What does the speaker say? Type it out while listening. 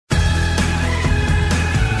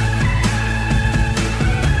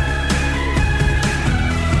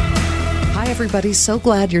everybody. So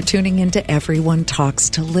glad you're tuning into Everyone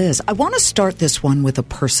Talks to Liz. I want to start this one with a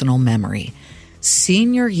personal memory.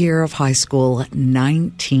 Senior year of high school,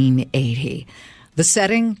 1980. The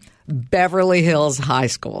setting, Beverly Hills High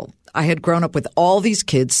School. I had grown up with all these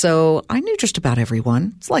kids, so I knew just about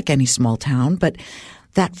everyone. It's like any small town. But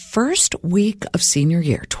that first week of senior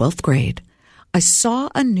year, 12th grade, I saw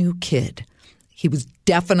a new kid. He was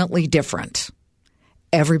definitely different.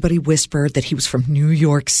 Everybody whispered that he was from New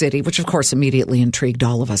York City, which of course immediately intrigued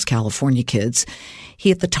all of us California kids.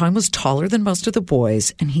 He at the time was taller than most of the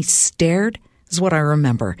boys, and he stared, this is what I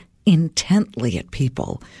remember, intently at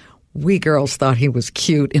people. We girls thought he was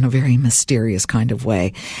cute in a very mysterious kind of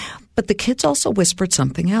way. But the kids also whispered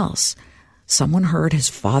something else. Someone heard his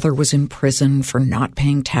father was in prison for not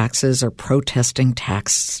paying taxes or protesting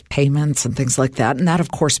tax payments and things like that. And that,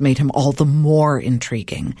 of course, made him all the more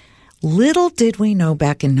intriguing. Little did we know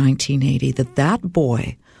back in 1980 that that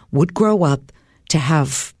boy would grow up to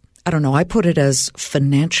have, I don't know, I put it as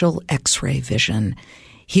financial X-ray vision.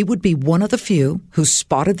 He would be one of the few who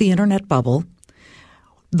spotted the internet bubble,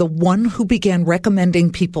 the one who began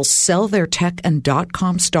recommending people sell their tech and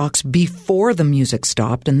 .com stocks before the music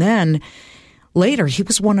stopped. And then later, he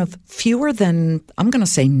was one of fewer than, I'm going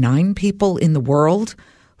to say 9 people in the world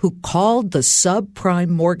who called the subprime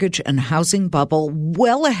mortgage and housing bubble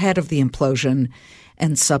well ahead of the implosion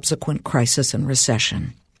and subsequent crisis and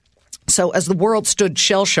recession. So as the world stood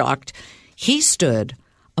shell-shocked, he stood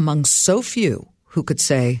among so few who could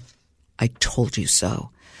say, I told you so.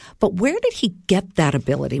 But where did he get that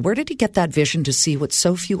ability? Where did he get that vision to see what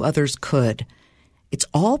so few others could? It's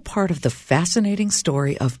all part of the fascinating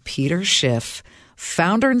story of Peter Schiff,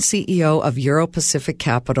 founder and CEO of Euro-Pacific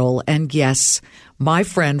Capital, and yes, my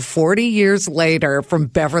friend 40 years later from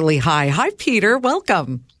Beverly High. Hi, Peter.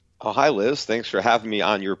 Welcome. Oh, hi, Liz. Thanks for having me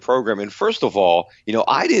on your program. And first of all,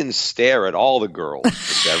 I didn't stare at all the girls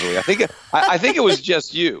at Beverly. I think it was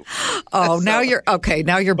just you. Oh, now you're okay.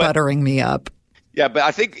 Now you're buttering me up. Yeah, but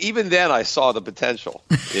I think even then I saw the potential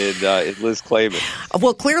in Liz Claman.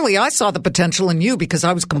 Well, clearly I saw the potential in you because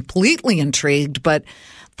I was completely intrigued, but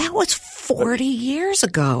that was 40 years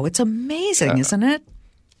ago. It's amazing, isn't it?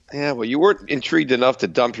 Yeah, well, you weren't intrigued enough to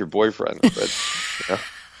dump your boyfriend. But,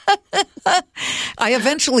 I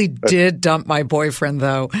eventually did dump my boyfriend,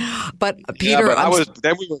 though. But Peter, yeah, but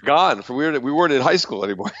then we were gone. We weren't in high school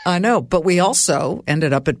anymore. I know, but we also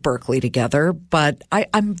ended up at Berkeley together. But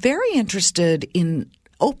I'm very interested in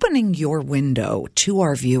opening your window to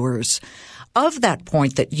our viewers of that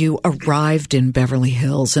point that you arrived in Beverly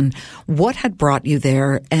Hills and what had brought you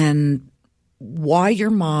there and why your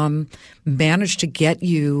mom managed to get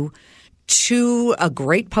you to a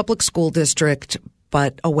great public school district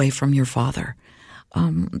but away from your father.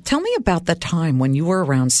 Tell me about that time when you were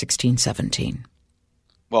around 16, 17.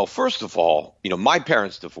 Well, first of all, my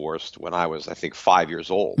parents divorced when I was, I think, 5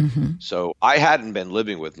 years old. Mm-hmm. So I hadn't been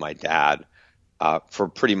living with my dad for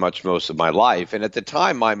pretty much most of my life. And at the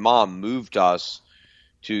time, my mom moved us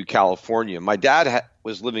to California. My dad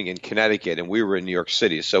was living in Connecticut and we were in New York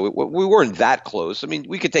City. So we weren't that close. I mean,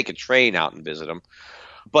 we could take a train out and visit him.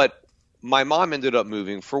 But my mom ended up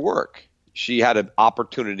moving for work. She had an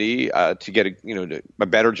opportunity to get a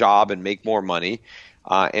better job and make more money.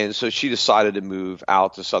 And so she decided to move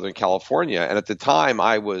out to Southern California. And at the time,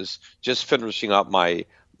 I was just finishing up my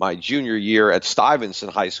junior year at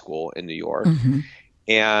Stuyvesant High School in New York. Mm-hmm.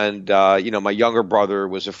 And, my younger brother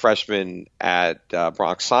was a freshman at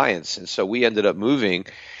Bronx Science. And so we ended up moving.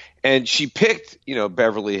 And she picked,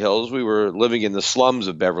 Beverly Hills. We were living in the slums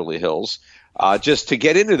of Beverly Hills just to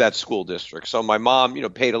get into that school district. So my mom,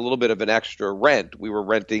 paid a little bit of an extra rent. We were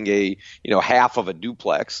renting half of a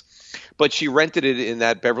duplex. But she rented it in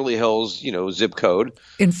that Beverly Hills, zip code.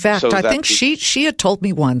 In fact, I think she had told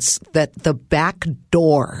me once that the back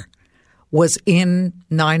door was in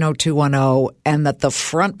 90210 and that the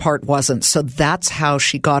front part wasn't. So that's how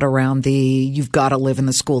she got around the you've got to live in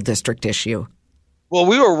the school district issue. Well,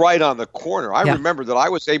 we were right on the corner. I remember that I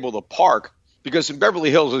was able to park because in Beverly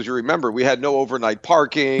Hills, as you remember, we had no overnight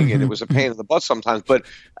parking and it was a pain in the butt sometimes. But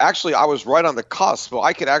actually, I was right on the cusp. So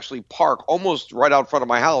I could actually park almost right out front of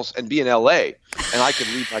my house and be in L.A. and I could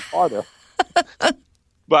leave my car there.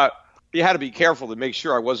 But you had to be careful to make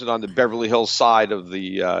sure I wasn't on the Beverly Hills side of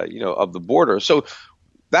the, of the border. So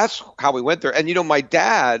that's how we went there. And, my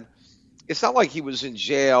dad, it's not like he was in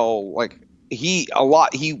jail. Like he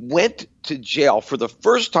went to jail for the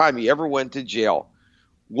first time he ever went to jail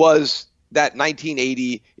was that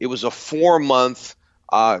 1980. It was a 4-month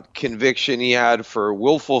conviction he had for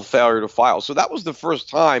willful failure to file. So that was the first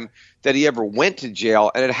time that he ever went to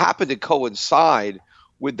jail. And it happened to coincide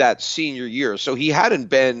with that senior year. So he hadn't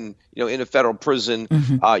been, in a federal prison,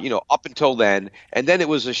 up until then. And then it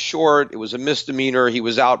was a misdemeanor. He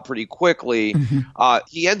was out pretty quickly.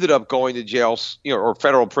 He ended up going to jail, or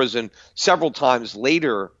federal prison several times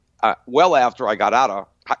later, well after I got out of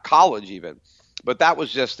college even. But that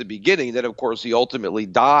was just the beginning. Then, of course, he ultimately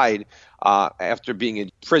died after being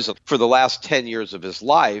in prison for the last 10 years of his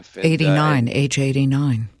life. And, age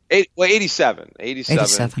 89. 87.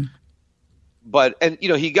 But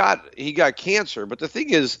he got cancer. But the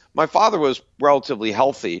thing is, my father was relatively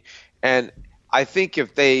healthy, and I think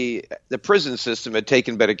if the prison system had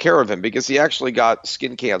taken better care of him, because he actually got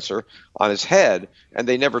skin cancer on his head, and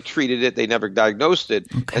they never treated it, they never diagnosed it,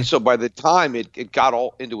 and so by the time it got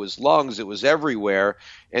all into his lungs, it was everywhere,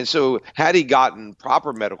 and so had he gotten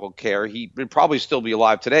proper medical care, he would probably still be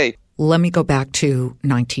alive today. Let me go back to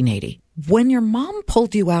 1980. When your mom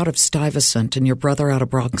pulled you out of Stuyvesant and your brother out of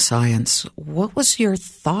Bronx Science, what was your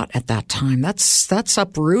thought at that time? That's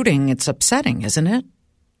uprooting. It's upsetting, isn't it?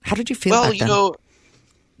 How did you feel back then? Well,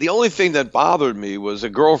 the only thing that bothered me was a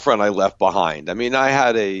girlfriend I left behind. I mean, I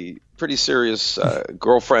had a pretty serious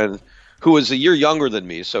girlfriend who was a year younger than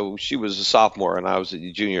me, so she was a sophomore and I was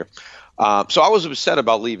a junior. So I was upset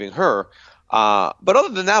about leaving her. But other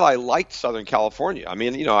than that, I liked Southern California. I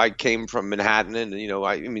mean, I came from Manhattan,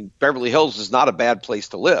 and Beverly Hills is not a bad place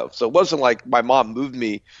to live. So it wasn't like my mom moved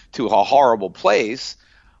me to a horrible place.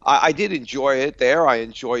 I did enjoy it there. I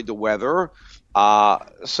enjoyed the weather.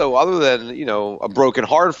 So other than, a broken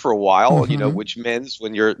heart for a while, which mends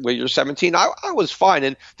when you're 17, I was fine.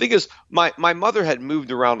 And the thing is, my mother had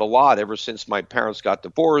moved around a lot ever since my parents got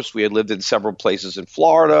divorced. We had lived in several places in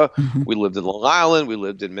Florida. We lived in Long Island. We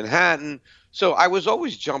lived in Manhattan. So I was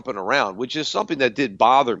always jumping around, which is something that did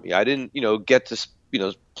bother me. I didn't, get to,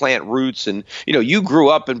 plant roots. And, you grew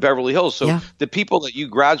up in Beverly Hills. So the people that you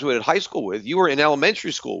graduated high school with, you were in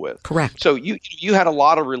elementary school with. Correct. So you had a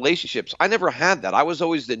lot of relationships. I never had that. I was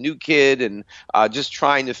always the new kid and just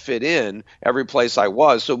trying to fit in every place I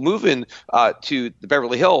was. So moving to the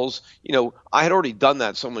Beverly Hills, I had already done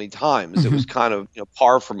that so many times. It was kind of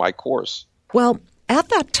par for my course. Well, at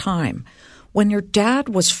that time, when your dad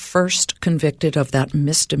was first convicted of that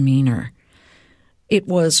misdemeanor, it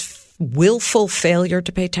was willful failure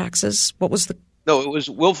to pay taxes? What was the... No, it was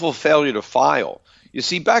willful failure to file. You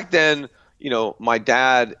see, back then, my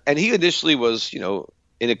dad, and he initially was, an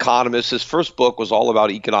economist. His first book was all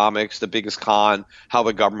about economics, The Biggest Con, How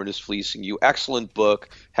the Government is Fleecing You. Excellent book,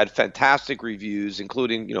 had fantastic reviews,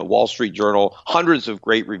 including, Wall Street Journal, hundreds of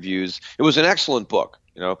great reviews. It was an excellent book.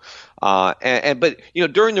 But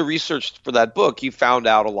during the research for that book, he found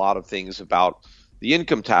out a lot of things about the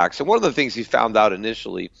income tax. And one of the things he found out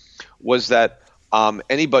initially was that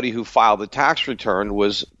anybody who filed a tax return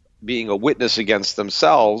was being a witness against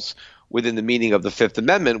themselves within the meaning of the Fifth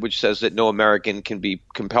Amendment, which says that no American can be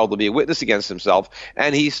compelled to be a witness against himself.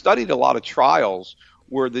 And he studied a lot of trials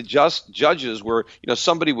where the judges were,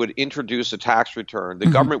 somebody would introduce a tax return, the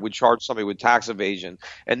government would charge somebody with tax evasion,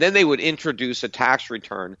 and then they would introduce a tax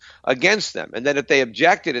return against them. And then if they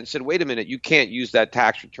objected and said, wait a minute, you can't use that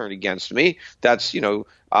tax return against me, that's,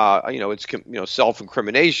 it's,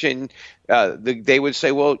 self-incrimination, they would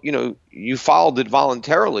say, well, you filed it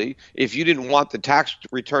voluntarily. If you didn't want the tax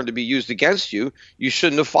return to be used against you, you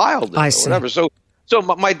shouldn't have filed it or whatever. So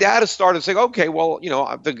my dad has started saying, okay, well,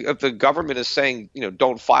 if the government is saying,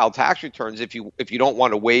 don't file tax returns if you don't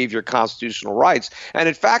want to waive your constitutional rights. And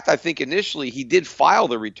in fact, I think initially he did file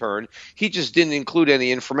the return. He just didn't include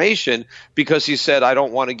any information because he said, I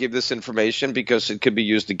don't want to give this information because it could be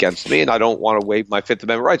used against me and I don't want to waive my Fifth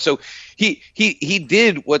Amendment rights. So he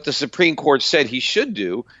did what the Supreme Court said he should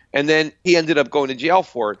do, and then he ended up going to jail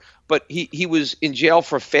for it. But he was in jail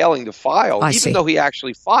for failing to file, though he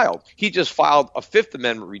actually filed. He just filed a Fifth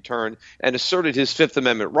Amendment return and asserted his Fifth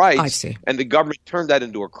Amendment rights, and the government turned that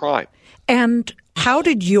into a crime. And how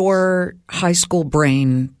did your high school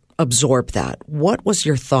brain absorb that? What was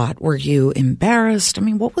your thought? Were you embarrassed? I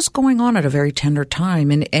mean, what was going on at a very tender time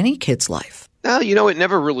in any kid's life? No, it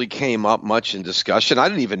never really came up much in discussion. I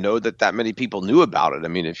didn't even know that many people knew about it. I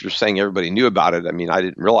mean, if you're saying everybody knew about it, I mean, I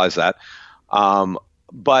didn't realize that.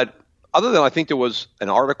 But other than I think there was an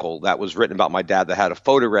article that was written about my dad that had a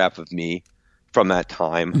photograph of me from that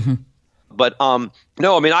time. But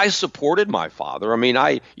no, I mean, I supported my father. I mean,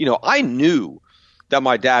 I knew that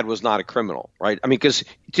my dad was not a criminal, right? I mean, because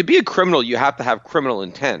to be a criminal, you have to have criminal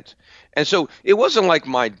intent. And so it wasn't like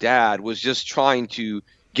my dad was just trying to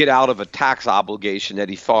get out of a tax obligation that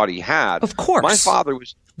he thought he had. Of course. My father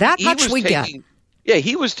was – that much we get. Yeah,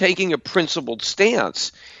 he was taking a principled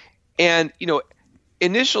stance. And,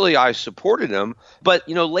 initially I supported him, but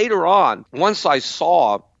later on, once I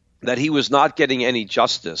saw that he was not getting any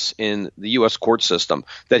justice in the U.S. court system,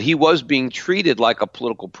 that he was being treated like a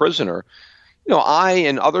political prisoner, I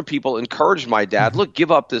and other people encouraged my dad, look,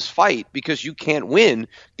 give up this fight because you can't win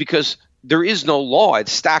because there is no law.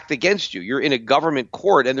 It's stacked against you. You're in a government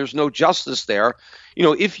court and there's no justice there.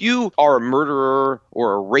 If you are a murderer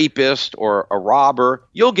or a rapist or a robber,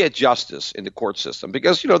 you'll get justice in the court system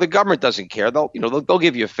because, the government doesn't care. They'll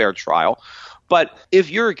give you a fair trial. But if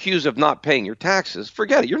you're accused of not paying your taxes,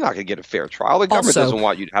 forget it. You're not going to get a fair trial. The government doesn't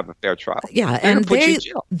want you to have a fair trial. Yeah, and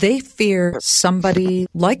they fear somebody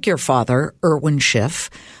like your father, Irwin Schiff,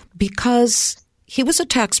 because he was a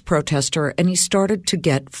tax protester and he started to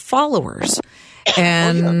get followers.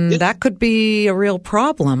 And that could be a real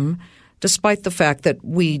problem, despite the fact that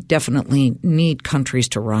we definitely need countries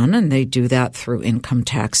to run, and they do that through income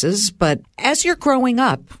taxes. But as you're growing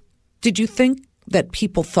up, did you think that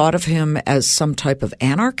people thought of him as some type of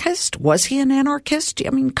anarchist? Was he an anarchist? I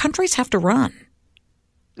mean, countries have to run.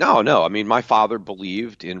 No. I mean, my father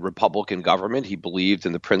believed in Republican government. He believed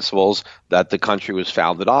in the principles that the country was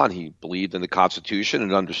founded on. He believed in the Constitution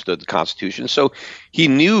and understood the Constitution. So he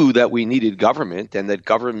knew that we needed government and that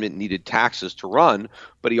government needed taxes to run,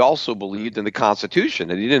 but he also believed in the Constitution.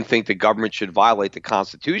 And he didn't think the government should violate the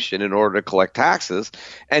Constitution in order to collect taxes.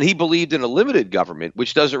 And he believed in a limited government,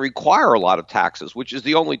 which doesn't require a lot of taxes, which is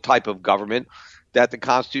the only type of government that the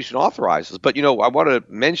Constitution authorizes. But, I want to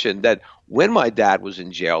mention that when my dad was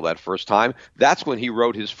in jail that first time, that's when he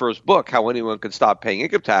wrote his first book, How Anyone Could Stop Paying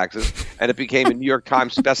Income Taxes, and it became a New York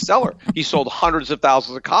Times bestseller. He sold hundreds of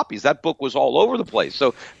thousands of copies. That book was all over the place.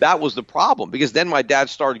 So that was the problem, because then my dad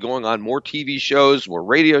started going on more TV shows, more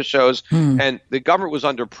radio shows, and the government was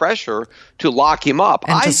under pressure to lock him up.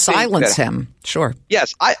 And to silence him. Sure.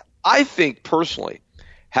 Yes. I think personally,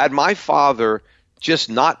 had my father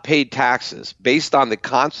just not paid taxes based on the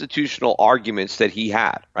constitutional arguments that he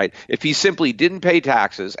had, right? If he simply didn't pay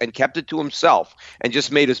taxes and kept it to himself and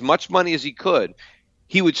just made as much money as he could,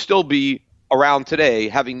 he would still be around today,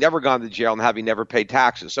 having never gone to jail and having never paid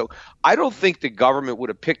taxes. So I don't think the government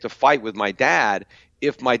would have picked a fight with my dad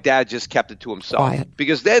if my dad just kept it to himself. Quiet.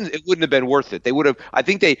 Because then it wouldn't have been worth it. They would have. I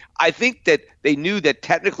think that they knew that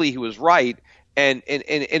technically he was right, and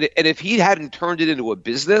if he hadn't turned it into a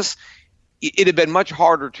business, it'd have been much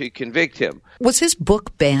harder to convict him. Was his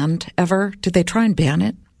book banned ever? Did they try and ban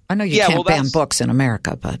it? I know you can't ban books in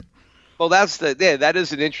America, but that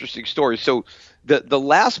is an interesting story. So the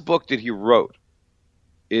last book that he wrote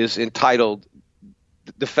is entitled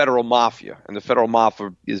The Federal Mafia, and the Federal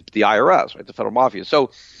Mafia is the IRS, right? The Federal Mafia. So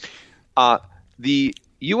the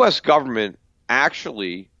U.S. government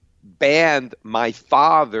actually banned my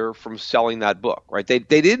father from selling that book, right? They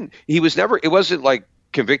didn't. He was never. It wasn't like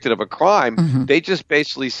convicted of a crime. Mm-hmm. They just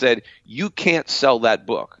basically said, you can't sell that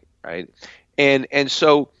book, right? And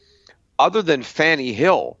so other than Fanny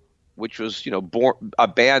Hill, which was, a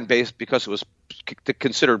ban based because it was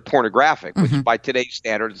considered pornographic, which by today's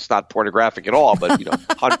standard, it's not pornographic at all, but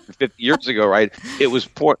 150 years ago, right? It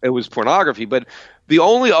was pornography. But the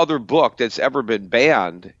only other book that's ever been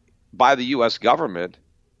banned by the U.S. government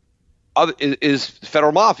is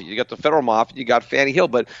Federal Mafia. You got the Federal Mafia, you got Fanny Hill,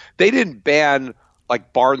 but they didn't ban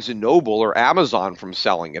like Barnes and Noble or Amazon from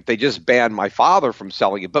selling it. They just banned my father from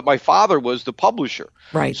selling it. But my father was the publisher.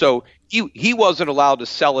 Right. So he wasn't allowed to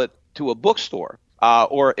sell it to a bookstore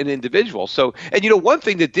or an individual. So, and one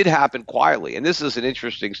thing that did happen quietly, and this is an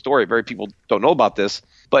interesting story, very people don't know about this,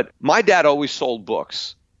 but my dad always sold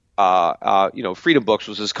books. Freedom Books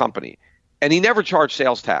was his company. And he never charged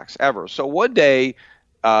sales tax, ever. So one day,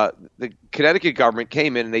 the Connecticut government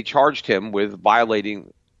came in and they charged him with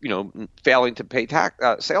violating failing to pay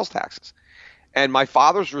sales taxes. And my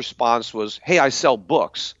father's response was, hey, I sell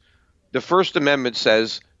books. The First Amendment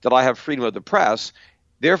says that I have freedom of the press.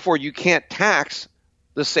 Therefore, you can't tax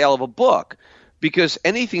the sale of a book, because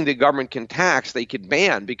anything the government can tax, they can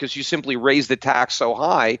ban, because you simply raise the tax so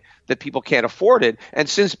high that people can't afford it. And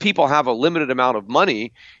since people have a limited amount of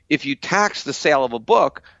money, if you tax the sale of a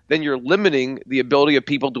book, then you're limiting the ability of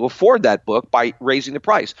people to afford that book by raising the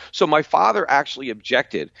price. So my father actually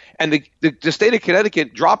objected, and the state of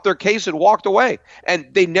Connecticut dropped their case and walked away. And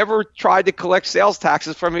they never tried to collect sales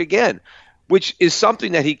taxes from him again, which is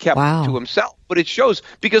something that he kept to himself. But it shows,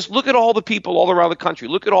 because look at all the people all around the country.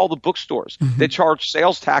 Look at all the bookstores that charge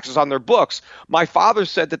sales taxes on their books. My father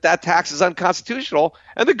said that tax is unconstitutional,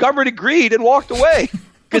 and the government agreed and walked away.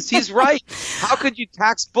 Because he's right. How could you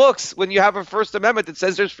tax books when you have a First Amendment that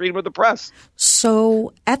says there's freedom of the press?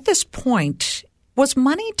 So at this point, was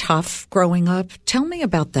money tough growing up? Tell me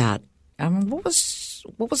about that. what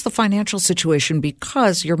was the financial situation?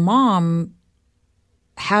 Because your mom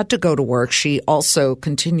had to go to work. She also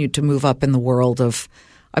continued to move up in the world of,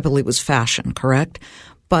 I believe it was fashion, correct?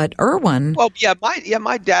 But Erwin. Well,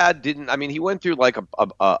 my dad didn't. I mean, he went through like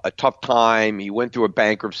a tough time. He went through a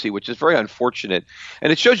bankruptcy, which is very unfortunate.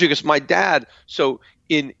 And it shows you because my dad. So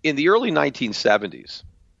in the early 1970s,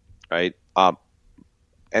 right,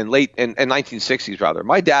 and late and 1960s rather,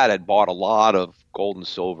 my dad had bought a lot of gold and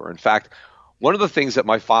silver. In fact, one of the things that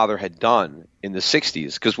my father had done in the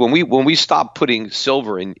 60s, because when we stopped putting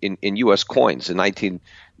silver in U.S. coins in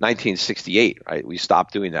 1968, right? We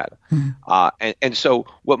stopped doing that. And so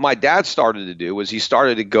what my dad started to do was he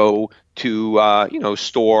started to go to,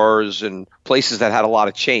 stores and places that had a lot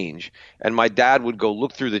of change. And my dad would go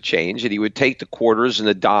look through the change and he would take the quarters and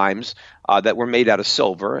the dimes that were made out of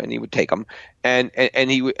silver and he would take them. And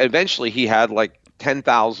eventually he had like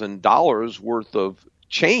 $10,000 worth of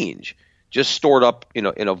change just stored up, in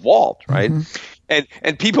a vault, right?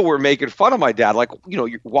 And people were making fun of my dad, like,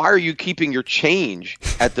 why are you keeping your change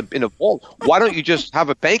in a vault? Why don't you just have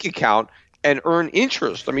a bank account and earn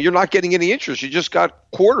interest? I mean, you're not getting any interest. You just got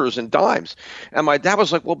quarters and dimes. And my dad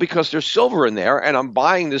was like, well, because there's silver in there, and I'm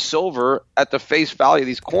buying the silver at the face value of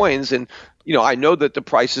these coins, and I know that the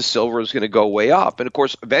price of silver is going to go way up. And of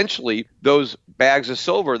course, eventually, those bags of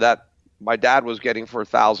silver that my dad was getting for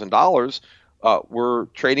 $1,000. Were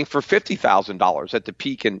trading for $50,000 at the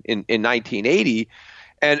peak in 1980.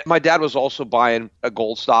 And my dad was also buying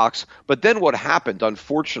gold stocks. But then what happened,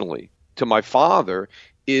 unfortunately, to my father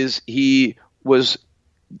is he was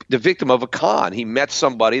the victim of a con. He met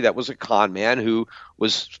somebody that was a con man who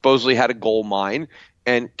was supposedly had a gold mine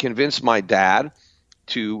and convinced my dad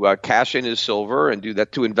to cash in his silver and do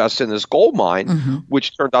that to invest in this gold mine,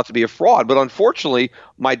 which turned out to be a fraud. But unfortunately,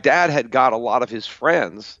 my dad had got a lot of his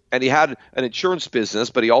friends, and he had an insurance business,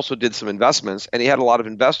 but he also did some investments, and he had a lot of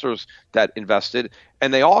investors that invested,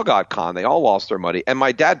 and they all got conned. They all lost their money. And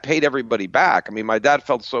my dad paid everybody back. I mean, my dad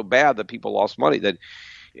felt so bad that people lost money that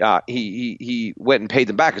he went and paid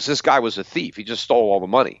them back because this guy was a thief. He just stole all the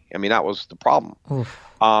money. I mean, that was the problem.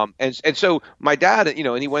 And so my dad,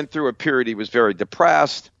 and he went through a period, he was very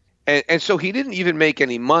depressed. And so he didn't even make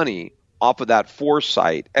any money off of that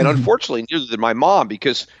foresight. And unfortunately, neither did my mom,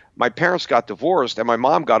 because my parents got divorced and my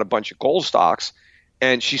mom got a bunch of gold stocks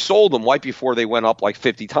and she sold them right before they went up like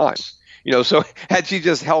 50 times. So had she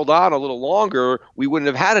just held on a little longer, we wouldn't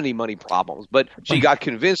have had any money problems. But she got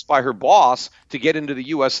convinced by her boss to get into the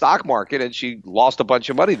U.S. stock market, and she lost a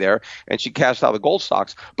bunch of money there, and she cashed out the gold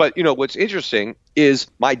stocks. But, what's interesting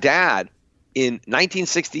is my dad in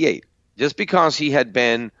 1968, just because he had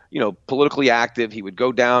been, politically active, he would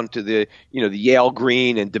go down to the Yale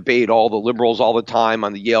Green and debate all the liberals all the time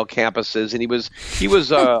on the Yale campuses, and he was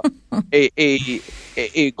a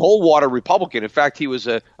Goldwater Republican. In fact, he was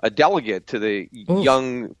a delegate to the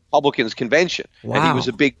Young Republicans Convention, and he was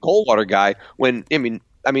a big Goldwater guy.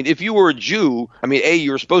 I mean, if you were a Jew,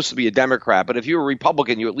 you were supposed to be a Democrat, but if you were a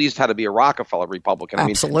Republican, you at least had to be a Rockefeller Republican.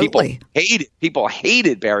 Absolutely. People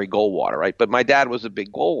hated Barry Goldwater, right? But my dad was a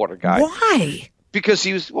big Goldwater guy. Why? Because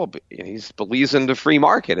he believes in the free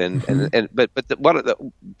market, but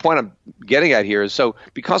the point I'm getting at here is, so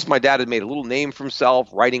because my dad had made a little name for himself,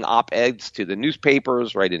 writing op-eds to the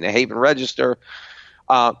newspapers, right, in the Haven Register,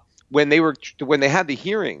 when they had the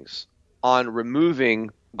hearings on removing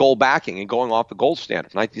gold backing and going off the gold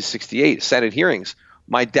standard, 1968 Senate hearings,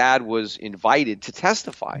 my dad was invited to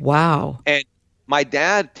testify. Wow! And my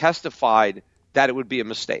dad testified that it would be a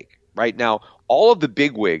mistake. Right now, all of the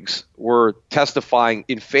bigwigs were testifying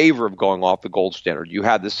in favor of going off the gold standard. You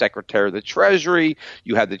had the Secretary of the Treasury,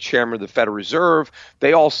 you had the Chairman of the Federal Reserve.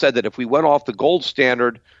 They all said that if we went off the gold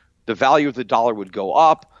standard, the value of the dollar would go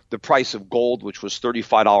up, the price of gold, which was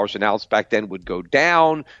 $35 an ounce back then, would go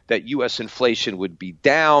down, that U.S. inflation would be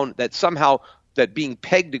down, that somehow that being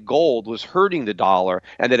pegged to gold was hurting the dollar,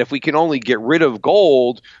 and that if we can only get rid of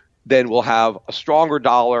gold, then we'll have a stronger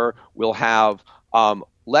dollar, we'll have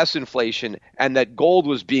less inflation, and that gold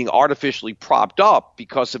was being artificially propped up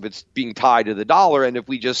because of its being tied to the dollar, and if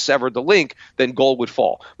we just severed the link, then gold would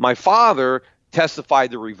fall. My father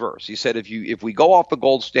testified the reverse. He said if we go off the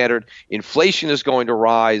gold standard, inflation is going to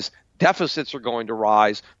rise, deficits are going to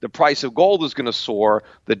rise, the price of gold is going to soar,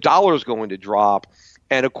 the dollar is going to drop.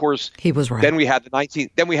 And of course, he was right. Then we had the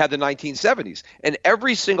 1970s, and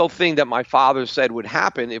every single thing that my father said would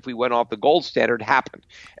happen if we went off the gold standard happened,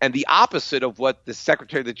 and the opposite of what the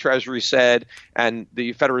Secretary of the Treasury said and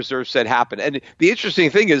the Federal Reserve said happened. And the interesting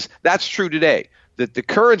thing is that's true today. That the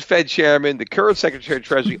current Fed chairman, the current Secretary of the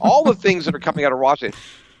Treasury, all the things that are coming out of Washington,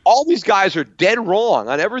 all these guys are dead wrong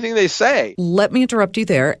on everything they say. Let me interrupt you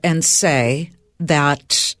there and say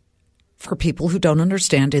that for people who don't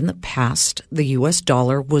understand, in the past, the U.S.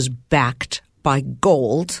 dollar was backed by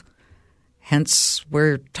gold. Hence,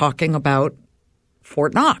 we're talking about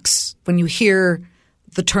Fort Knox. When you hear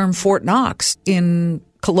the term Fort Knox in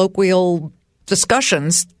colloquial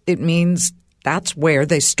discussions, it means that's where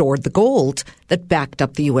they stored the gold that backed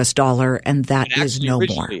up the U.S. dollar, and that is no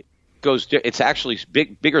more. It's actually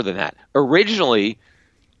bigger than that. Originally,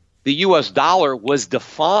 the U.S. dollar was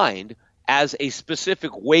defined as a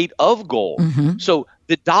specific weight of gold. Mm-hmm. So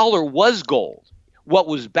the dollar was gold. What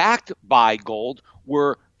was backed by gold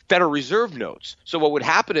were Federal Reserve notes. So what would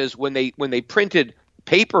happen is when they printed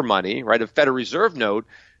paper money, right, a Federal Reserve note,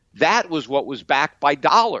 that was what was backed by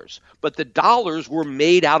dollars. But the dollars were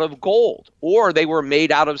made out of gold, or they were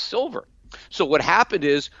made out of silver. So what happened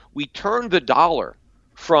is we turned the dollar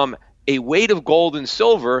from a weight of gold and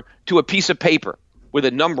silver to a piece of paper with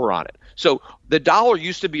a number on it. So the dollar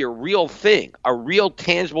used to be a real thing, a real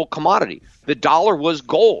tangible commodity. The dollar was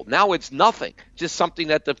gold. Now it's nothing, just something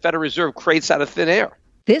that the Federal Reserve creates out of thin air.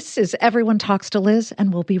 This is Everyone Talks to Liz,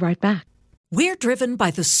 and we'll be right back. We're driven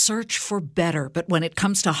by the search for better, but when it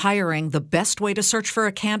comes to hiring, the best way to search for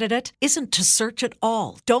a candidate isn't to search at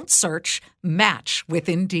all. Don't search, match with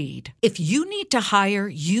Indeed. If you need to hire,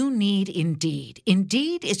 you need Indeed.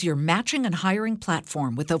 Indeed is your matching and hiring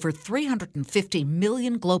platform with over 350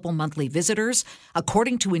 million global monthly visitors,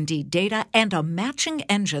 according to Indeed data, and a matching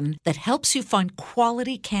engine that helps you find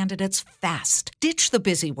quality candidates fast. Ditch the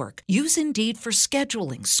busy work. Use Indeed for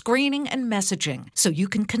scheduling, screening, and messaging so you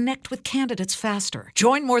can connect with candidates faster.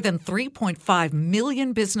 Join more than 3.5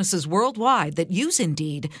 million businesses worldwide that use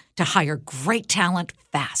Indeed to hire great talent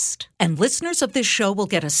fast. And listeners of this show will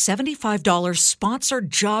get a $75 sponsored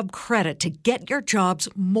job credit to get your jobs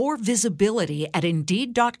more visibility at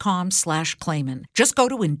Indeed.com/Clayman. Just go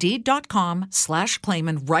to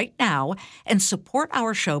Indeed.com/Clayman right now and support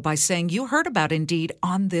our show by saying you heard about Indeed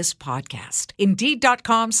on this podcast.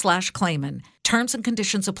 Indeed.com/Clayman. Terms and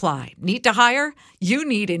conditions apply. Need to hire? You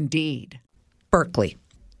need Indeed. Berkeley.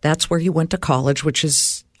 That's where you went to college, which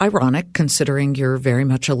is ironic considering you're very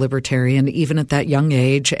much a libertarian, even at that young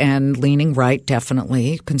age, and leaning right,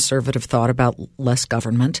 definitely. Conservative thought about less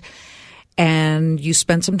government. And you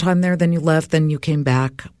spent some time there, then you left, then you came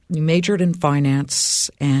back. You majored in finance,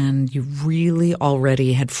 and you really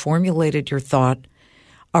already had formulated your thought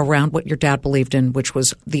around what your dad believed in, which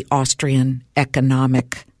was the Austrian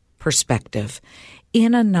economic perspective.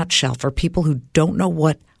 In a nutshell, for people who don't know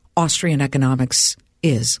what Austrian economics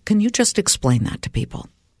is, can you just explain that to people?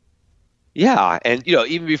 Yeah, and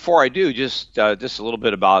even before I do, just a little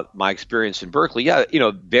bit about my experience in Berkeley. Yeah,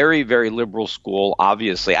 very, very liberal school.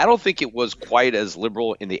 Obviously, I don't think it was quite as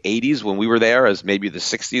liberal in the '80s when we were there as maybe the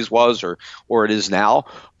 '60s was, or it is now.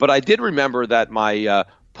 But I did remember that my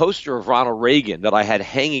poster of Ronald Reagan that I had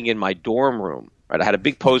hanging in my dorm room. Right, I had a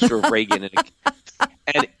big poster of Reagan,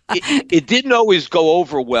 and it didn't always go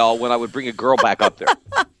over well when I would bring a girl back up there.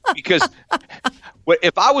 Because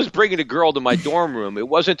if I was bringing a girl to my dorm room, it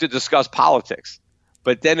wasn't to discuss politics.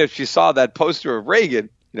 But then if she saw that poster of Reagan,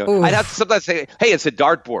 I'd have to sometimes say, "Hey, it's a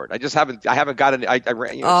dartthrower. I haven't got any."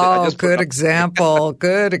 Good example.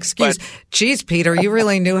 Good excuse. Geez, Peter, you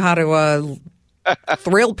really knew how to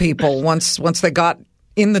thrill people once they got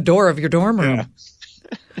in the door of your dorm room. Yeah.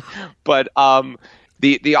 But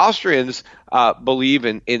the Austrians believe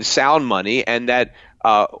in sound money, and that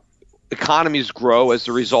economies grow as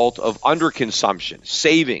a result of underconsumption,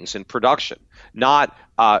 savings, and production, not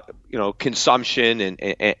consumption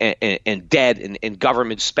and debt and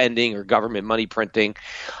government spending or government money printing.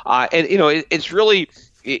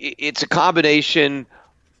 It's a combination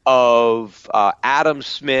of Adam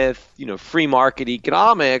Smith, free market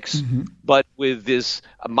economics, mm-hmm. but with this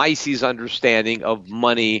Mises understanding of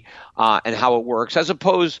money and how it works, as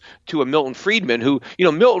opposed to a Milton Friedman who,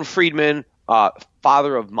 Milton Friedman,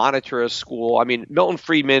 father of monetarist school. I mean, Milton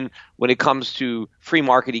Friedman, when it comes to free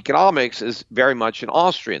market economics, is very much an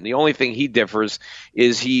Austrian. The only thing he differs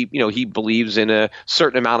is he believes in a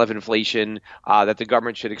certain amount of inflation, that the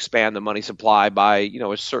government should expand the money supply by,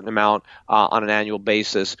 a certain amount on an annual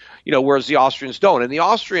basis, whereas the Austrians don't. And the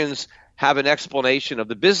Austrians have an explanation of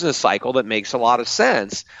the business cycle that makes a lot of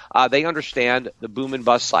sense. They understand the boom and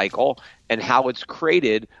bust cycle and how it's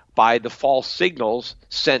created by the false signals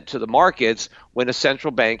sent to the markets when a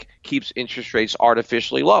central bank keeps interest rates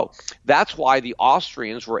artificially low. That's why the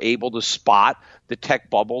Austrians were able to spot the tech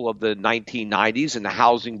bubble of the 1990s and the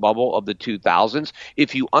housing bubble of the 2000s.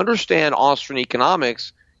 If you understand Austrian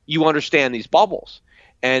economics, you understand these bubbles.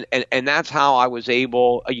 And that's how I was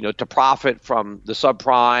able, to profit from the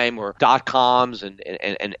subprime or .coms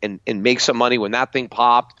and make some money when that thing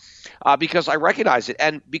popped, because I recognize it.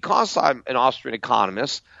 And because I'm an Austrian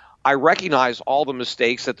economist, I recognize all the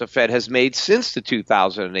mistakes that the Fed has made since the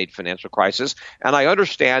 2008 financial crisis, and I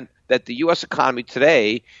understand that the U.S. economy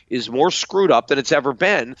today is more screwed up than it's ever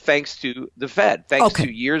been thanks to the Fed, thanks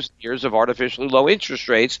to years of artificially low interest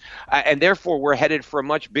rates, and therefore we're headed for a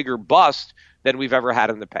much bigger bust than we've ever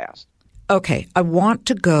had in the past. Okay, I want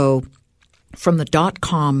to go from the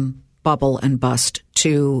dot-com bubble and bust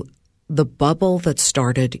to the bubble that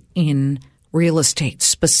started in real estate,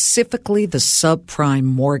 specifically the subprime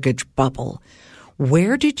mortgage bubble.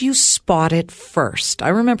 Where did you spot it first? I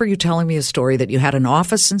remember you telling me a story that you had an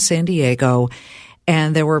office in San Diego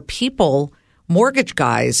and there were people, mortgage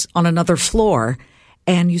guys, on another floor,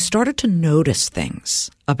 and you started to notice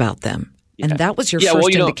things about them. Yeah. And that was your first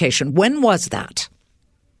indication. When was that?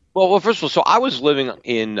 Well, first of all, so I was living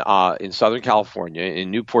in Southern California,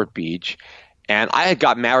 in Newport Beach, and I had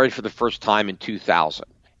got married for the first time in 2000.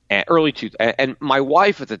 And my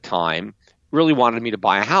wife at the time really wanted me to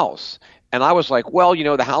buy a house. And I was like, well,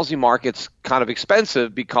 the housing market's kind of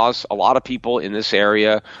expensive because a lot of people in this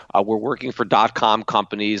area were working for .com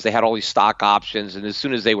companies. They had all these stock options. And as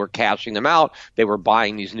soon as they were cashing them out, they were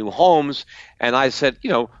buying these new homes. And I said,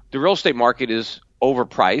 the real estate market is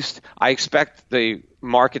overpriced. I expect the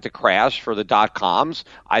market to crash for the .coms.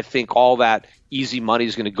 I think all that easy money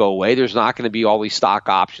is going to go away. There's not going to be all these stock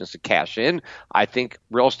options to cash in. I think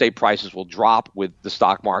real estate prices will drop with the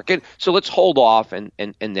stock market. So let's hold off and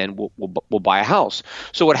then we'll buy a house.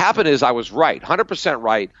 So what happened is I was right, 100%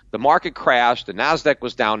 right. The market crashed. The NASDAQ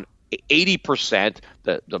was down 80%.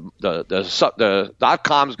 The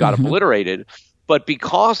 .coms got obliterated. But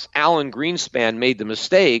because Alan Greenspan made the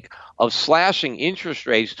mistake of slashing interest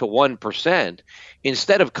rates to 1%,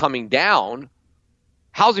 instead of coming down,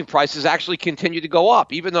 housing prices actually continued to go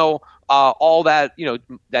up. Even though all that,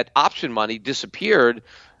 that option money disappeared,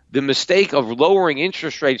 the mistake of lowering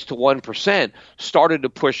interest rates to 1% started to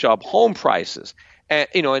push up home prices. And,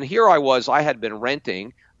 and here I had been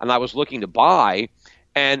renting and I was looking to buy,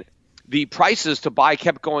 and the prices to buy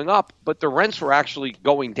kept going up, but the rents were actually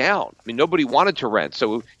going down. I mean, nobody wanted to rent.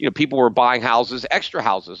 So, people were buying houses, extra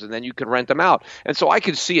houses, and then you could rent them out. And so I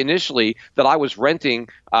could see initially that I was renting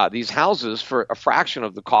these houses for a fraction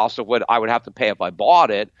of the cost of what I would have to pay if I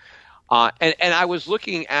bought it. And I was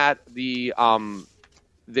looking at the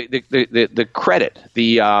credit,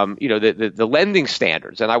 the lending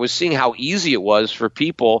standards, and I was seeing how easy it was for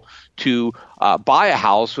people to buy a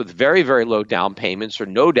house with very, very low down payments or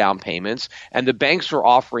no down payments, and the banks were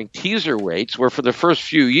offering teaser rates where for the first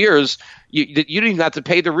few years you didn't even have to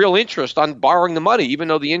pay the real interest on borrowing the money, even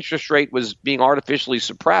though the interest rate was being artificially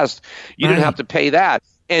suppressed. You didn't have to pay that.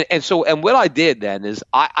 And what I did then is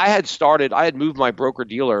I had moved my broker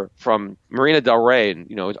dealer from Marina Del Rey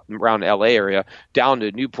and around LA area down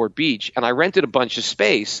to Newport Beach, and I rented a bunch of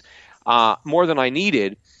space, more than I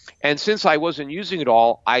needed. And since I wasn't using it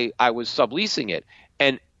all, I was subleasing it.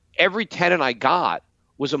 And every tenant I got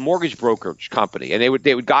was a mortgage brokerage company,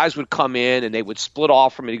 and guys would come in and they would split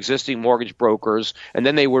off from existing mortgage brokers, and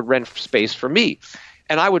then they would rent space for me.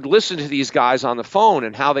 And I would listen to these guys on the phone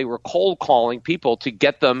and how they were cold calling people to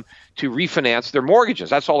get them to refinance their mortgages.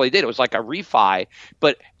 That's all they did. It was like a refi.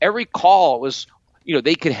 But every call was,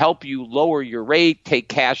 they could help you lower your rate, take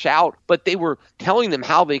cash out. But they were telling them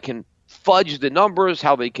how they can fudge the numbers,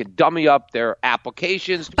 how they can dummy up their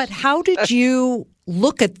applications. But how did you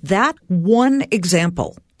look at that one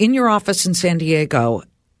example in your office in San Diego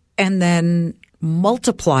and then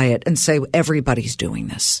multiply it and say everybody's doing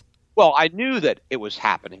this? Well, I knew that it was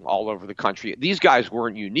happening all over the country. These guys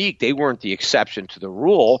weren't unique. They weren't the exception to the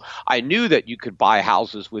rule. I knew that you could buy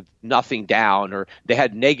houses with nothing down, or they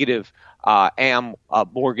had negative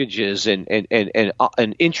mortgages and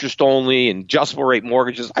interest only and adjustable rate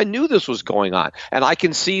mortgages. I knew this was going on, and I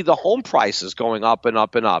can see the home prices going up and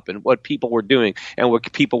up and up, and what people were doing and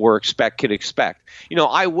what people could expect.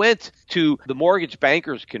 I went to the Mortgage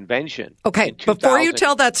Bankers Convention. Okay, before you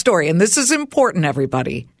tell that story, and this is important,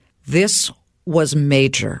 everybody. This was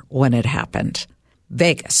major when it happened.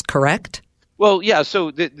 Vegas, correct? Well, yeah.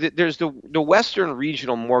 So there's the Western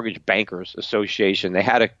Regional Mortgage Bankers Association. They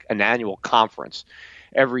had an annual conference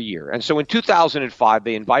every year. And so in 2005,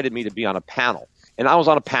 they invited me to be on a panel. And I was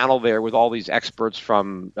on a panel there with all these experts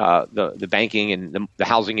from the banking and the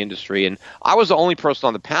housing industry. And I was the only person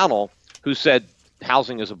on the panel who said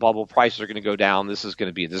housing is a bubble, prices are going to go down, this is going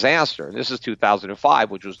to be a disaster. And this is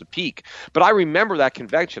 2005, which was the peak. But I remember that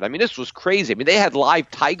convention. I mean, this was crazy. I mean, they had live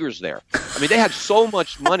tigers there. I mean, they had so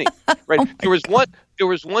much money, right? There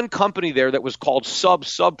was one company there that was called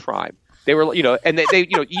Subprime. They were, and they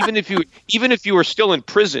even if you were still in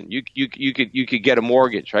prison, you could get a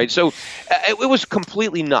mortgage, right? So it was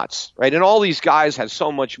completely nuts, right? And all these guys had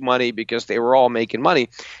so much money because they were all making money.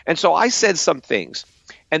 And so I said some things,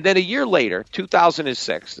 and then a year later,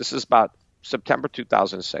 2006, this is about September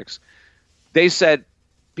 2006, they said,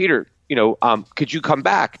 Peter, could you come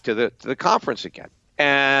back to the conference again?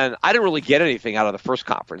 And I didn't really get anything out of the first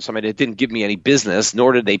conference. I mean, it didn't give me any business,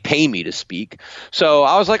 nor did they pay me to speak. So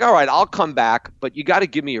I was like, all right, I'll come back, but you got to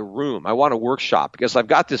give me a room. I want a workshop because I've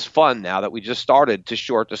got this fund now that we just started to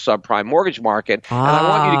short the subprime mortgage market. And I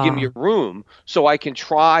want you to give me a room so I can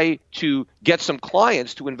try to get some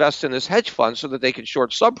clients to invest in this hedge fund so that they can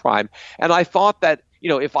short subprime. And I thought that,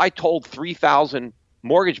 if I told 3,000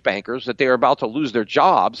 mortgage bankers that they are about to lose their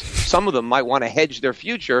jobs, some of them might want to hedge their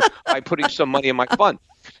future by putting some money in my fund.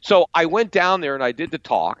 So I went down there and I did the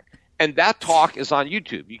talk, and that talk is on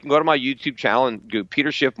YouTube. You can go to my YouTube channel and go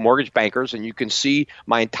Peter Schiff Mortgage Bankers, and you can see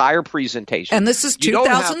my entire presentation. And this is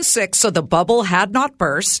 2006, so the bubble had not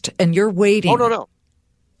burst, and you're waiting. Oh, no.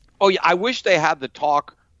 Oh, yeah, I wish they had the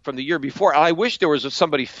talk from the year before. And I wish there was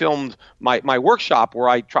somebody filmed my workshop where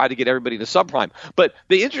I tried to get everybody to subprime. But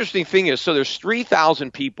the interesting thing is, so there's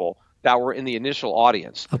 3,000 people that were in the initial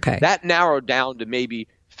audience. Okay. That narrowed down to maybe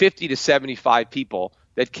 50 to 75 people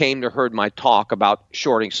that came to heard my talk about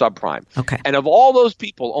shorting subprime. Okay. And of all those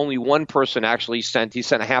people, only one person actually sent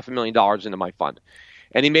 $500,000 into my fund.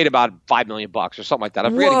 And he made about $5 million or something like that. I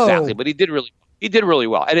forget exactly, but he did really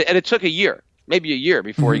well. And it took a year. Maybe a year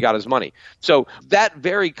before he got his money. So that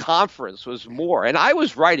very conference was more. And I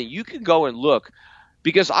was writing, you can go and look,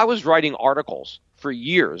 because I was writing articles for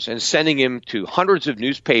years and sending him to hundreds of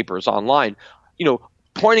newspapers online,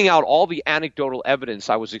 pointing out all the anecdotal evidence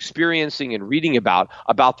I was experiencing and reading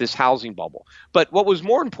about this housing bubble. But what was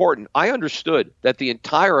more important, I understood that the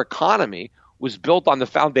entire economy was built on the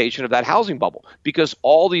foundation of that housing bubble, because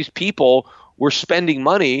all these people were spending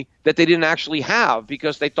money that they didn't actually have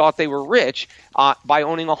because they thought they were rich by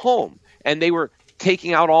owning a home. And they were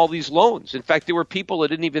taking out all these loans. In fact, there were people that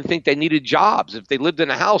didn't even think they needed jobs. If they lived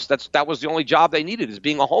in a house, that was the only job they needed, is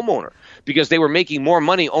being a homeowner, because they were making more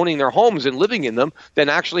money owning their homes and living in them than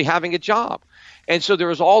actually having a job. And so there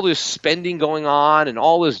was all this spending going on and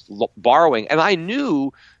all this borrowing. And I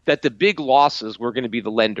knew that the big losses were going to be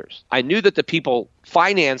the lenders. I knew that the people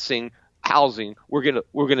financing housing were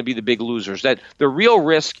going to be the big losers. That the real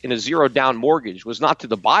risk in a zero down mortgage was not to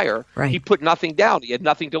the buyer. Right. He put nothing down. He had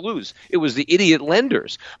nothing to lose. It was the idiot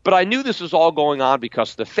lenders. But I knew this was all going on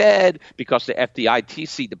because the Fed, because the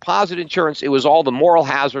FDIC deposit insurance. It was all the moral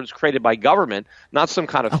hazards created by government, not some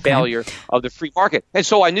kind of failure of the free market. And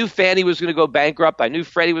so I knew Fannie was going to go bankrupt. I knew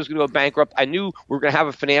Freddie was going to go bankrupt. I knew we were going to have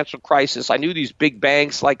a financial crisis. I knew these big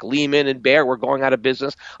banks like Lehman and Bear were going out of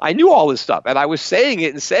business. I knew all this stuff, and I was saying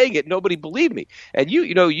it. Nobody believed me. And you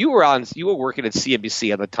were working at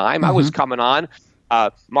CNBC at the time. I was coming on.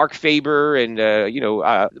 Mark Faber and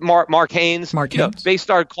Mark Haynes. They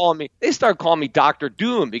started calling me Dr.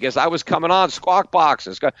 Doom because I was coming on Squawk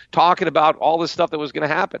Boxes talking about all this stuff that was going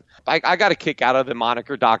to happen. I got a kick out of the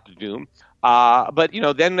moniker Dr. Doom. But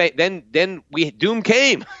then Doom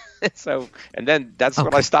came. And then that's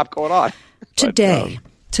when I stopped going on.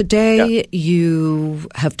 Today you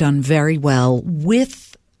have done very well with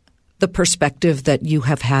the perspective that you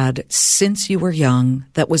have had since you were young,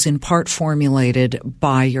 that was in part formulated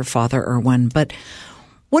by your father, Irwin. But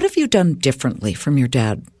what have you done differently from your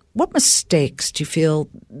dad? What mistakes do you feel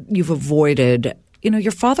you've avoided?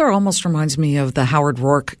 Your father almost reminds me of the Howard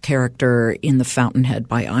Rourke character in The Fountainhead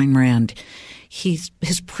by Ayn Rand. His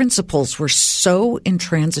principles were so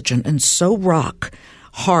intransigent and so rock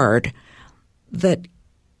hard that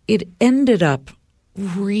it ended up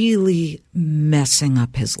really messing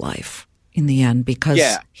up his life in the end, because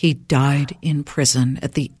he died in prison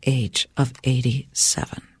at the age of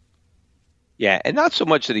 87. Yeah, and not so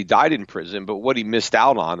much that he died in prison, but what he missed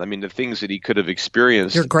out on. I mean, the things that he could have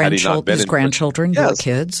experienced. His grandchildren, your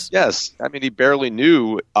kids. Yes. I mean, he barely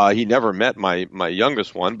knew. He never met my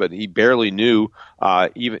youngest one, but he barely knew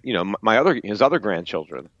his other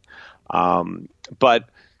grandchildren. But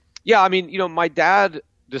yeah, I mean, my dad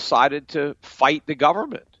decided to fight the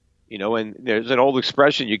government, and there's an old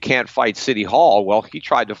expression, you can't fight City Hall. Well, he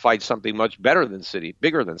tried to fight something much bigger than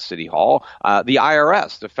City Hall, the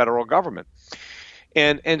IRS, the federal government.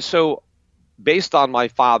 And so based on my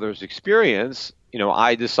father's experience,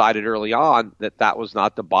 I decided early on that that was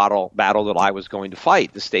not the battle that I was going to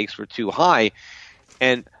fight. The stakes were too high.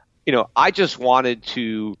 And, I just wanted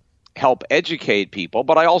to help educate people,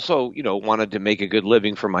 but I also, wanted to make a good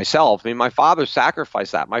living for myself. I mean, my father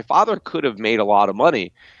sacrificed that. My father could have made a lot of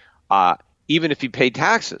money, even if he paid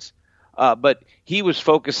taxes. But he was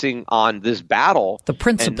focusing on this battle, the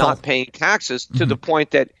principle, and not paying taxes to the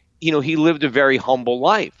point that, he lived a very humble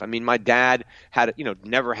life. I mean, my dad had,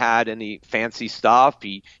 never had any fancy stuff.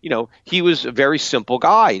 He was a very simple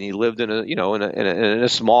guy, and he lived in a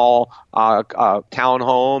small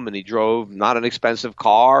townhome, and he drove not an expensive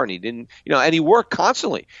car, and he didn't, and he worked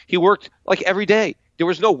constantly. He worked like every day. There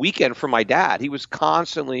was no weekend for my dad. He was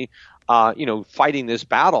constantly fighting this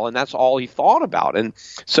battle, and that's all he thought about. And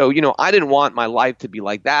so, I didn't want my life to be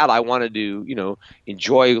like that. I wanted to,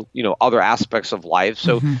 enjoy, other aspects of life.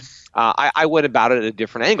 So I went about it at a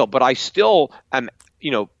different angle, but I still am,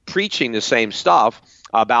 preaching the same stuff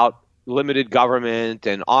about limited government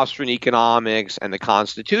and Austrian economics and the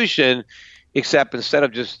Constitution, except instead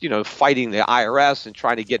of just, fighting the IRS and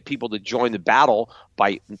trying to get people to join the battle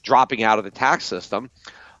by dropping out of the tax system,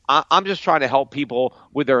 I'm just trying to help people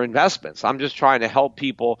with their investments. I'm just trying to help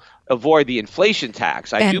people avoid the inflation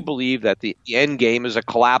tax. I do believe that the end game is a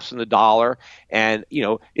collapse in the dollar, and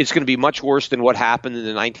it's going to be much worse than what happened in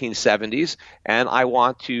the 1970s. And I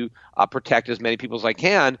want to protect as many people as I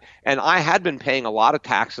can. And I had been paying a lot of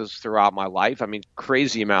taxes throughout my life. I mean,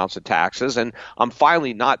 crazy amounts of taxes. And I'm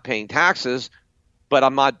finally not paying taxes, but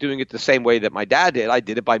I'm not doing it the same way that my dad did. I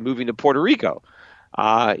did it by moving to Puerto Rico.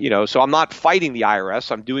 So I'm not fighting the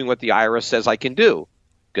IRS. I'm doing what the IRS says I can do,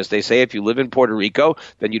 because they say if you live in Puerto Rico,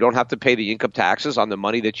 then you don't have to pay the income taxes on the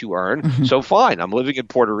money that you earn. So fine, I'm living in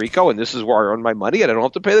Puerto Rico, and this is where I earn my money, and I don't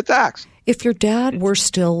have to pay the tax. If your dad were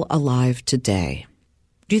still alive today,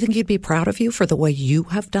 do you think he'd be proud of you for the way you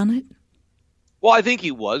have done it? Well, I think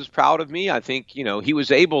he was proud of me. I think, he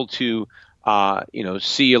was able to,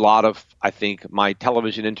 see a lot of, I think, my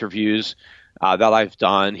television interviews that I've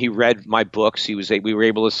done. He read my books. We were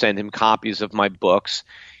able to send him copies of my books.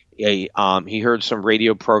 He heard some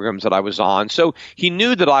radio programs that I was on. So he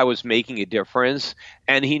knew that I was making a difference,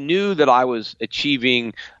 and he knew that I was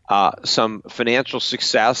achieving some financial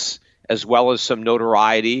success as well as some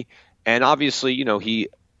notoriety. And obviously, he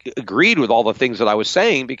agreed with all the things that I was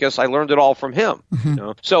saying because I learned it all from him.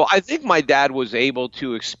 So I think my dad was able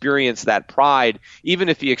to experience that pride, even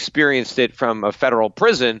if he experienced it from a federal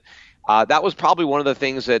prison. That was probably one of the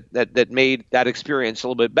things that made that experience a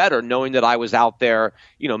little bit better, knowing that I was out there,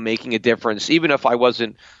 making a difference, even if I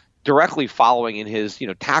wasn't directly following in his,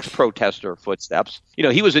 tax protester footsteps.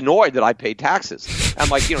 He was annoyed that I paid taxes. I'm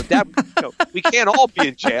like, Dad, we can't all be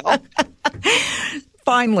in jail.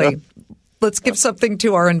 Finally, let's give something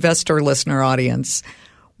to our investor listener audience.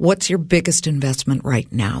 What's your biggest investment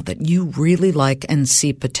right now that you really like and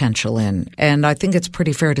see potential in? And I think it's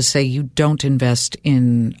pretty fair to say you don't invest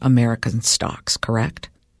in American stocks, correct?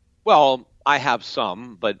 Well, I have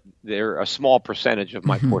some, but they're a small percentage of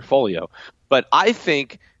my portfolio. But I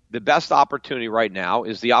think the best opportunity right now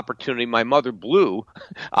is the opportunity my mother blew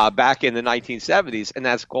back in the 1970s, and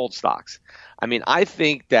that's gold stocks. I mean, I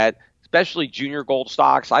think that especially junior gold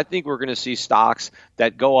stocks, I think we're going to see stocks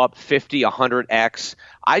that go up 50, 100x.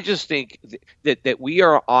 I just think that we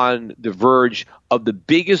are on the verge of the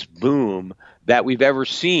biggest boom that we've ever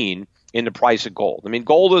seen in the price of gold. I mean,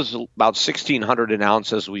 gold is about $1,600 an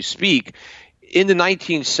ounce as we speak. In the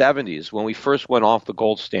 1970s, when we first went off the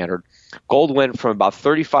gold standard, gold went from about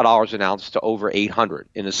 $35 an ounce to over $800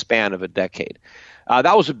 in a span of a decade.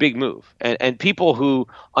 That was a big move. And people who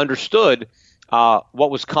understood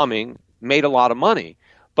what was coming made a lot of money.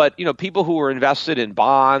 But, people who were invested in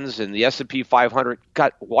bonds and the S&P 500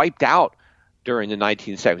 got wiped out during the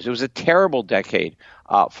 1970s. It was a terrible decade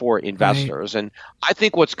for investors. Right. And I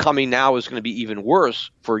think what's coming now is going to be even worse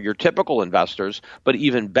for your typical investors, but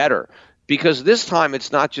even better. Because this time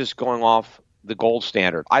it's not just going off the gold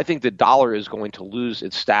standard. I think the dollar is going to lose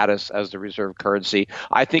its status as the reserve currency.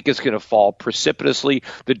 I think it's going to fall precipitously.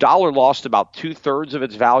 The dollar lost about 2/3 of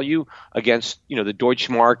its value against, the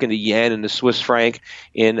Deutschmark and the yen and the Swiss franc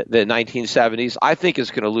in the 1970s. I think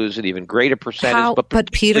it's going to lose an even greater percentage.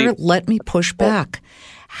 But Peter, let me push back.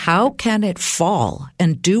 How can it fall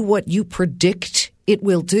and do what you predict it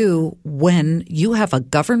will do when you have a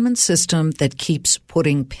government system that keeps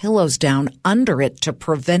putting pillows down under it to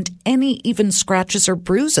prevent any even scratches or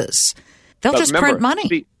bruises? They'll just print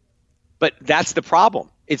money. But that's the problem.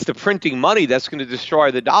 It's the printing money that's going to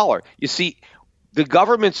destroy the dollar. You see, the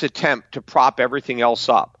government's attempt to prop everything else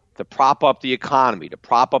up, to prop up the economy, to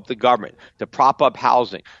prop up the government, to prop up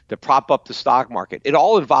housing, to prop up the stock market, it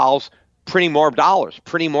all involves printing more dollars,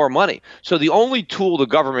 printing more money. So the only tool the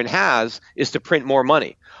government has is to print more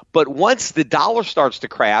money. But once the dollar starts to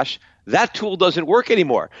crash, that tool doesn't work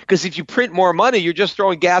anymore, because if you print more money, you're just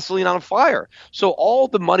throwing gasoline on a fire. So all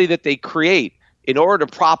the money that they create in order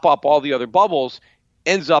to prop up all the other bubbles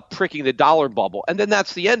ends up pricking the dollar bubble. And then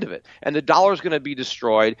that's the end of it. And the dollar is going to be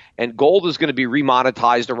destroyed, and gold is going to be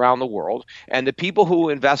remonetized around the world. And the people who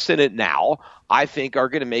invest in it now, I think, are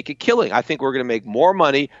going to make a killing. I think we're going to make more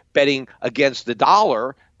money betting against the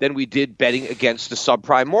dollar than we did betting against the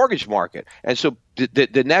subprime mortgage market. And so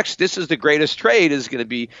the next, this is the greatest trade, is going to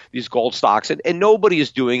be these gold stocks, and nobody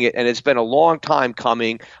is doing it, and it's been a long time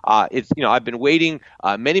coming. I've been waiting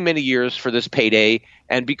many years for this payday,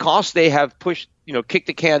 and because they have kicked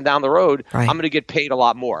the can down the road, right, I'm going to get paid a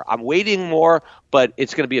lot more. I'm waiting more, but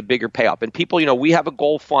it's going to be a bigger payoff. And people, we have a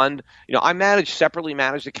gold fund. I separately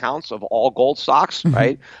manage accounts of all gold stocks, mm-hmm,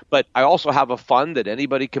 right? But I also have a fund that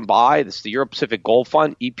anybody can buy. It's the Europe Pacific Gold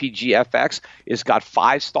Fund, EPGFX. It's got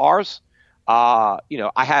 5 stars. I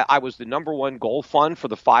was the number one gold fund for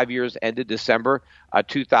the 5 years ended December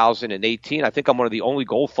 2018. I think I'm one of the only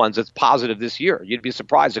gold funds that's positive this year. You'd be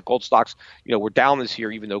surprised that gold stocks, were down this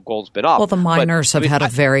year, even though gold's been up. Well, the miners have had a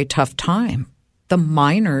very tough time. The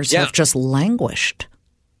miners have just languished.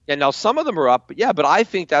 And now some of them are up, but I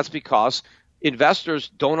think that's because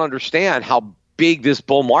investors don't understand how big this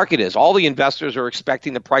bull market is. All the investors are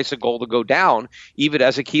expecting the price of gold to go down even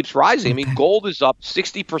as it keeps rising. Okay. I mean, gold is up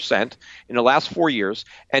 60% in the last 4 years,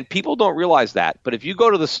 and people don't realize that. But if you go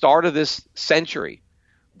to the start of this century,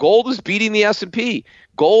 gold is beating the S&P.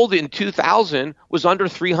 Gold in 2000 was under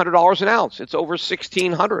 $300 an ounce. It's over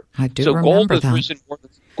 $1,600. I do remember that.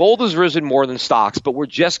 Gold has risen more than stocks, but we're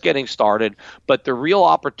just getting started. But the real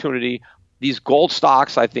opportunity, these gold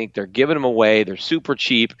stocks, I think they're giving them away. They're super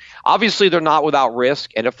cheap. Obviously, they're not without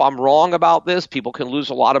risk. And if I'm wrong about this, people can lose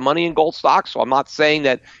a lot of money in gold stocks. So I'm not saying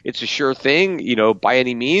that it's a sure thing, by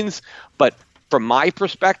any means. But from my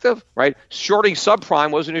perspective, right, shorting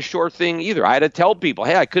subprime wasn't a sure thing either. I had to tell people,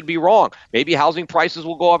 hey, I could be wrong. Maybe housing prices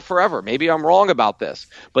will go up forever. Maybe I'm wrong about this.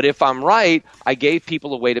 But if I'm right, I gave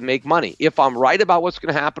people a way to make money. If I'm right about what's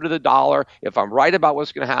going to happen to the dollar, if I'm right about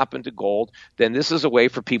what's going to happen to gold, then this is a way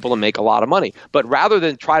for people to make a lot of money. But rather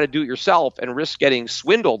than try to do it yourself and risk getting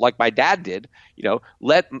swindled like my dad did,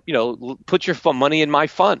 put your money in my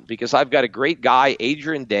fund, because I've got a great guy,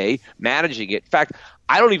 Adrian Day, managing it. In fact,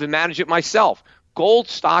 I don't even manage it myself. Gold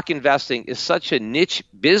stock investing is such a niche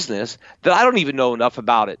business that I don't even know enough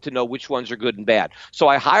about it to know which ones are good and bad. So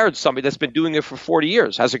I hired somebody that's been doing it for 40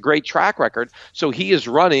 years, has a great track record. So he is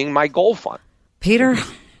running my gold fund. Peter,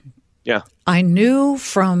 yeah, I knew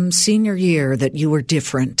from senior year that you were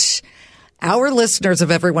different. Our listeners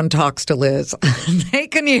of Everyone Talks to Liz, they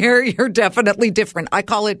can hear you're definitely different. I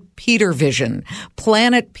call it Peter Vision,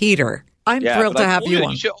 Planet Peter. I'm thrilled to have you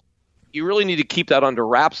on. You really need to keep that under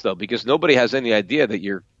wraps, though, because nobody has any idea that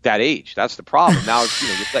you're that age. That's the problem. Now it's,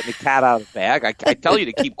 you're letting the cat out of the bag. I tell you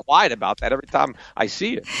to keep quiet about that every time I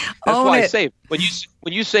see you. That's why I say when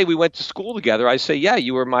you say we went to school together, I say, yeah,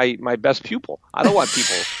 you were my best pupil. I don't want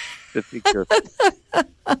people to think you're.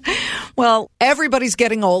 Well, everybody's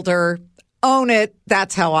getting older. Own it.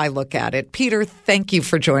 That's how I look at it. Peter, thank you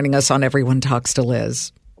for joining us on Everyone Talks to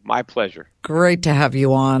Liz. My pleasure. Great to have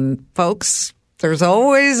you on, folks. There's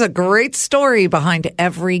always a great story behind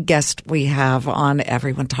every guest we have on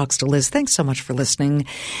Everyone Talks to Liz. Thanks so much for listening.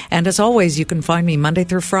 And as always, you can find me Monday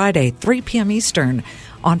through Friday, 3 p.m. Eastern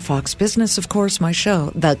on Fox Business, of course, my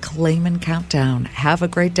show, The Clayman Countdown. Have a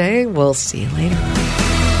great day. We'll see you later.